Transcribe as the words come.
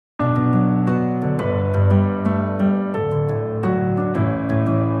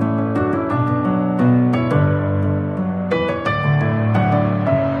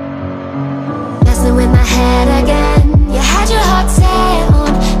that again. You had your heart set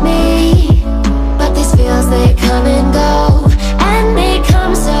on me, but these feels, they come and go, and they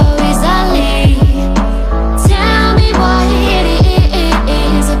come so easily. Tell me what it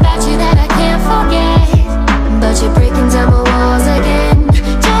is about you that I can't forget, but you're breaking down my walls again,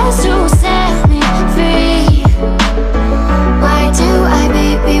 just to set me free. Why do I,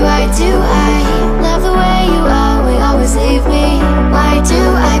 baby, why do I love the way you always leave me? Why do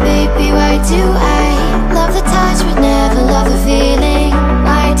I, baby, why do I love the touch but never love the feeling?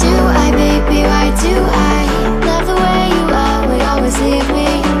 Why do I, baby, why do I love the way you always leave me?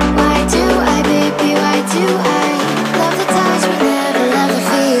 Why do I, baby, why do I love the touch but never love the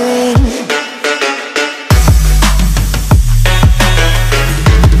feeling?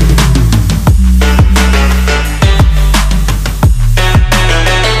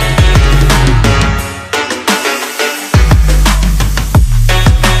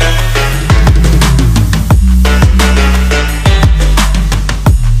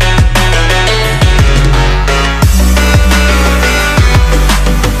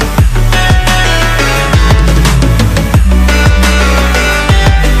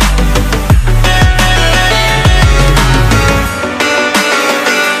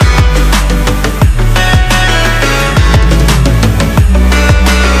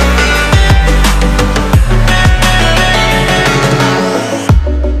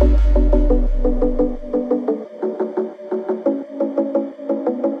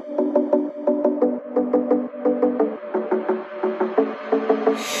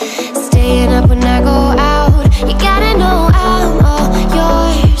 Staying up when I go out, you gotta know I'm all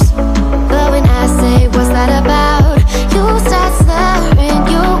yours. But when I say what's that about, you start slurring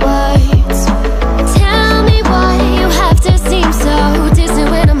your words. Tell me why you have to seem so distant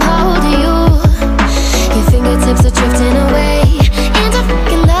when I'm holding you. Your fingertips are drifting away, and I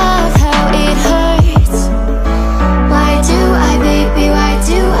fucking love how it hurts. Why do I, baby, why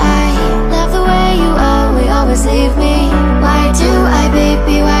do I love the way you always leave me? Why do I,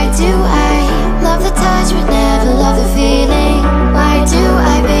 baby, why do I love the touch but never love the feeling? Why do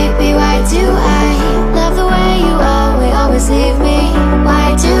I, baby, why do I love the way you always leave me?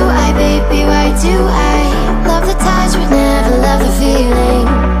 Why do I, baby, why do I love the touch but never love the feeling?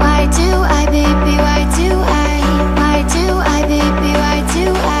 Why do I, baby, why do I? Why do I, baby, why do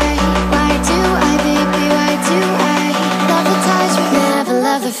I? Why do I, baby, why do I love the touch but never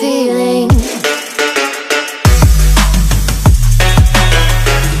love the feeling?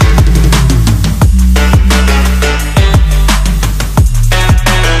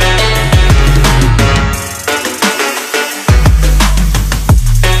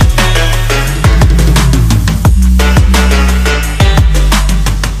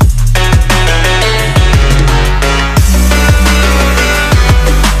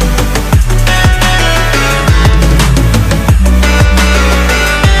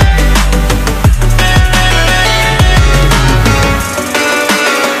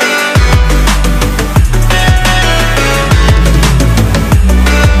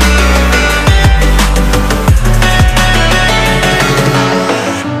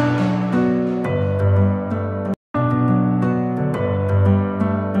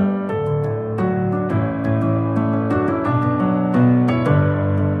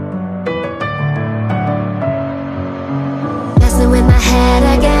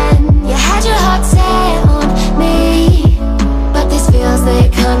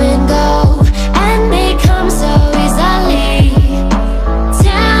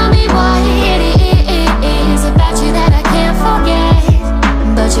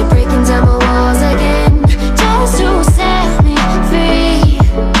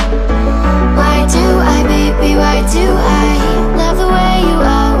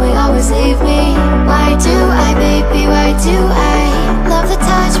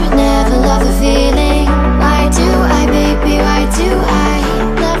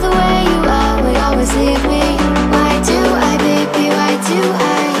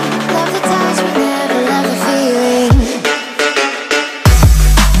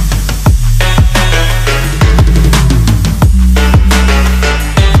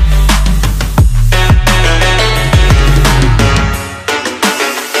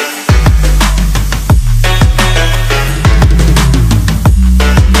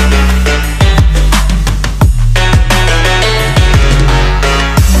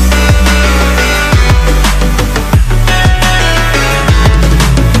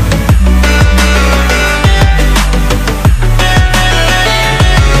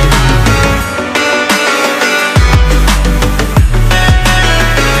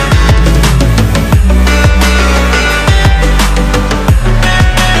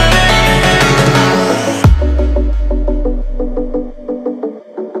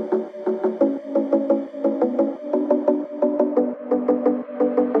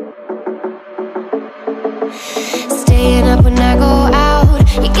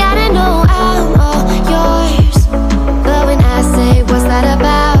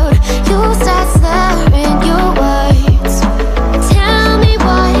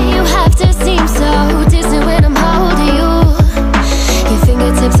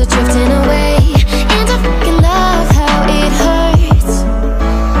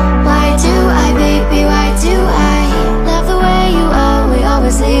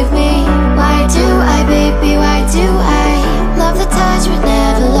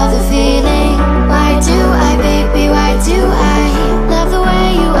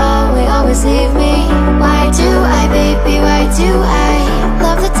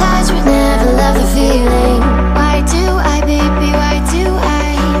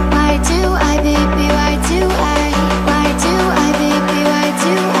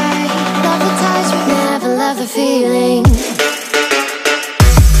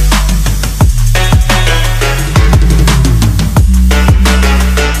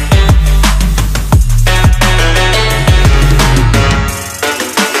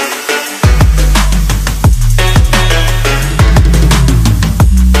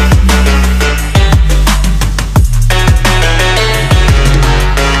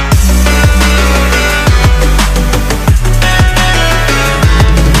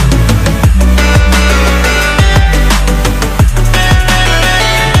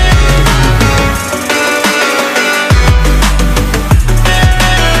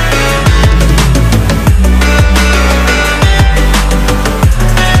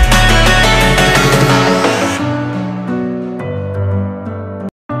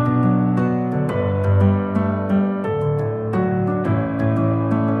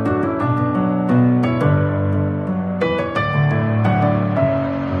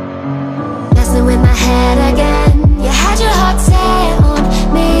 in my head again. You had your heart set on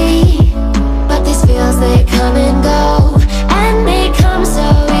me, but these feels, they come in